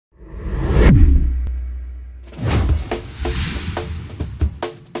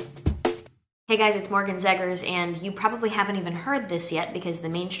Hey guys, it's Morgan Zegers, and you probably haven't even heard this yet because the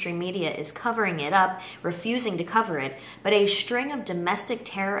mainstream media is covering it up, refusing to cover it, but a string of domestic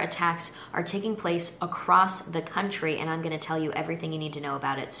terror attacks are taking place across the country, and I'm going to tell you everything you need to know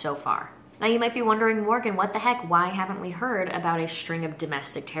about it so far. Now you might be wondering, Morgan, what the heck? Why haven't we heard about a string of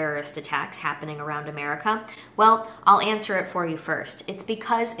domestic terrorist attacks happening around America? Well, I'll answer it for you first. It's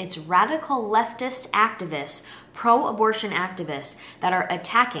because it's radical leftist activists, pro-abortion activists, that are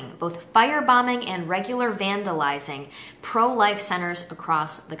attacking, both firebombing and regular vandalizing, pro-life centers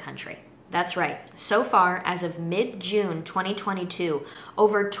across the country. That's right. So far, as of mid-June 2022,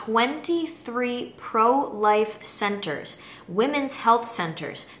 over 23 pro-life centers, women's health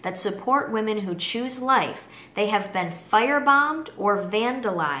centers that support women who choose life, they have been firebombed or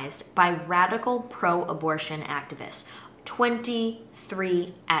vandalized by radical pro-abortion activists.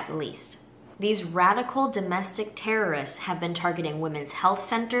 23 at least. These radical domestic terrorists have been targeting women's health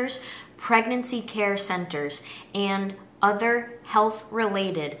centers, pregnancy care centers, and other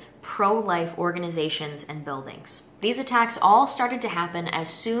health-related pro-life organizations and buildings. These attacks all started to happen as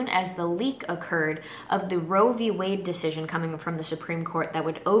soon as the leak occurred of the Roe v. Wade decision coming from the Supreme Court that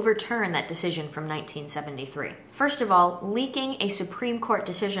would overturn that decision from 1973. First of all, leaking a Supreme Court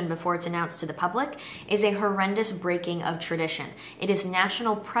decision before it's announced to the public is a horrendous breaking of tradition. It is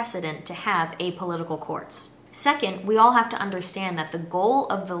national precedent to have apolitical courts. Second, we all have to understand that the goal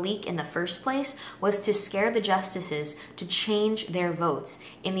of the leak in the first place was to scare the justices to change their votes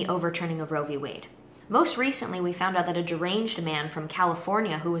in the overturning of Roe v. Wade. Most recently, we found out that a deranged man from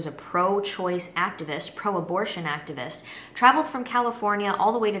California who was a pro-choice activist, pro-abortion activist, traveled from California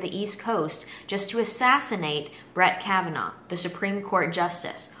all the way to the East Coast just to assassinate Brett Kavanaugh, the Supreme Court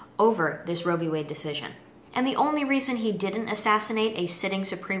justice, over this Roe v. Wade decision. And the only reason he didn't assassinate a sitting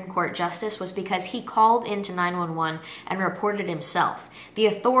Supreme Court justice was because he called into 911 and reported himself. The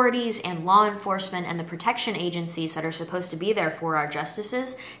authorities and law enforcement and the protection agencies that are supposed to be there for our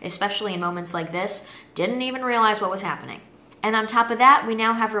justices, especially in moments like this, didn't even realize what was happening. And on top of that, we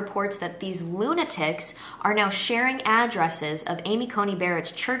now have reports that these lunatics are now sharing addresses of Amy Coney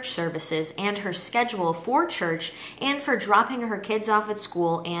Barrett's church services and her schedule for church and for dropping her kids off at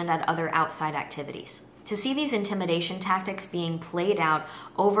school and at other outside activities. To see these intimidation tactics being played out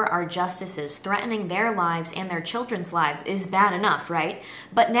over our justices, threatening their lives and their children's lives, is bad enough, right?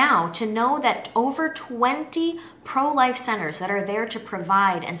 But now, to know that over 20 pro-life centers that are there to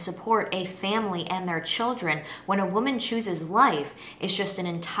provide and support a family and their children when a woman chooses life is just an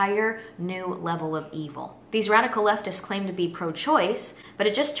entire new level of evil. These radical leftists claim to be pro-choice, but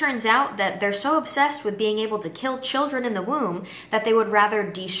it just turns out that they're so obsessed with being able to kill children in the womb that they would rather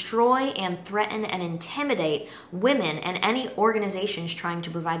destroy and threaten and intimidate women and any organizations trying to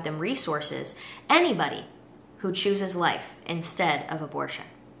provide them resources, anybody who chooses life instead of abortion.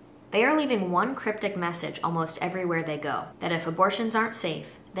 They are leaving one cryptic message almost everywhere they go, that if abortions aren't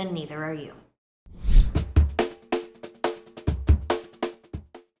safe, then neither are you.